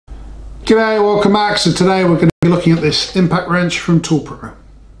G'day, welcome back. So today we're going to be looking at this impact wrench from ToolPRO.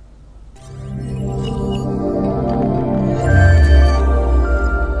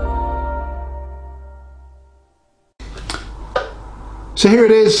 So here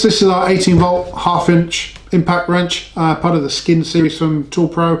it is. This is our 18 volt half inch impact wrench, part of the skin series from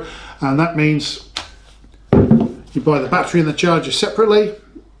ToolPRO, and that means you buy the battery and the charger separately,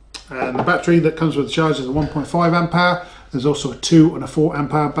 and the battery that comes with the charger is a 1.5 amp hour. There's also a 2 and a 4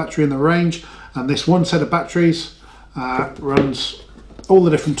 amp hour battery in the range, and this one set of batteries runs all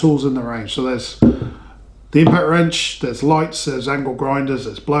the different tools in the range. So there's the impact wrench, there's lights, there's angle grinders,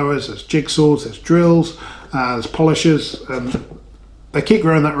 there's blowers, there's jigsaws, there's drills, there's polishers, and they keep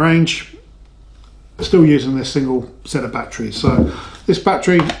growing that range, still using this single set of batteries. So this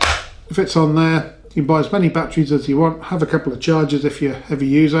battery fits on there. You can buy as many batteries as you want, have a couple of chargers if you're a heavy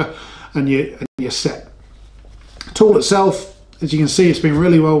user, and you're set. The tool itself, as you can see, it's been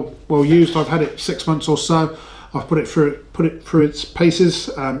really well used. I've had it 6 months or so. I've put it through its paces,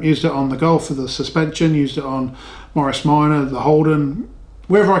 used it on the Golf for the suspension, used it on Morris Minor, the Holden,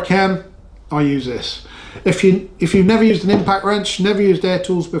 wherever I can, I use this. If you've never used an impact wrench, never used air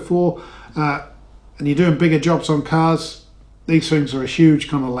tools before, and you're doing bigger jobs on cars, these things are a huge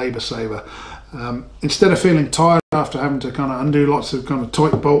kind of labour saver. Instead of feeling tired after having to kind of undo lots of kind of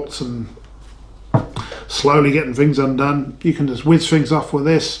tight bolts and slowly getting things undone, you can just whiz things off with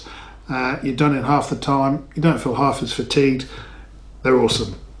this. You're done in half the time. You don't feel half as fatigued. They're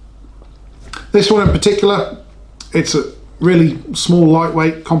awesome. This one in particular, it's a really small,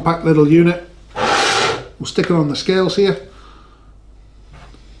 lightweight, compact little unit. We'll stick it on the scales here.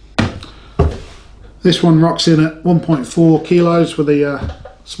 This one rocks in at 1.4 kilos with the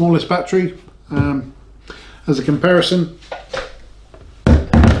smallest battery. As a comparison,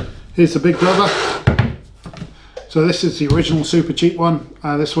 here's the big brother. So this is the original Supercheap one.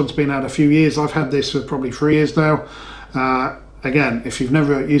 This one's been out a few years. I've had this for probably 3 years now. Again, if you've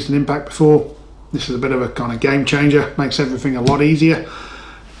never used an impact before, this is a bit of a kind of game changer. Makes everything a lot easier.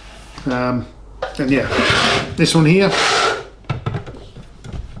 And yeah, this one here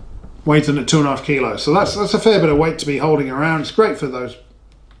weighs in at 2.5 kilos. So that's a fair bit of weight to be holding around. It's great for those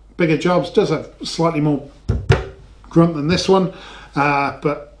bigger jobs. Does have slightly more grunt than this one,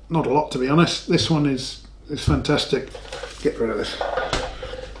 but not a lot, to be honest. This one is fantastic. Get rid of this.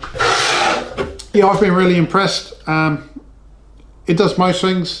 Yeah, I've been really impressed. It does most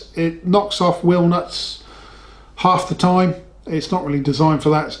things. It knocks off wheel nuts half the time. It's not really designed for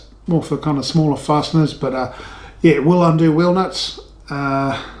that. It's more for kind of smaller fasteners, but yeah, it will undo wheel nuts.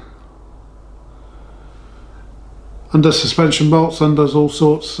 Undoes suspension bolts, undoes all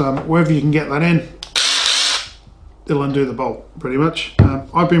sorts. Wherever you can get that in, it'll undo the bolt pretty much.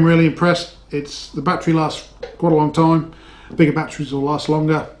 I've been really impressed. The battery lasts quite a long time. Bigger batteries will last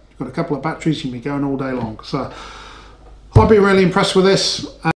longer. You've got a couple of batteries, you can be going all day long. So I've been really impressed with this.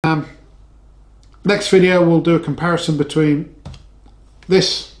 Next video we'll do a comparison between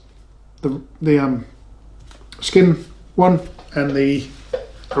this, the skin one, and the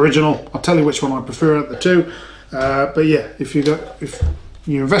original. I'll tell you which one I prefer out of the two. But yeah, if you're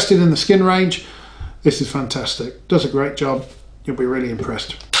invested in the skin range, this is fantastic. Does a great job. You'll be really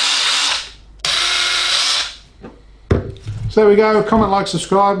impressed. So there we go. Comment, like,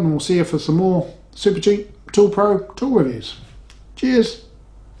 subscribe, and we'll see you for some more Supercheap ToolPRO tool reviews. Cheers.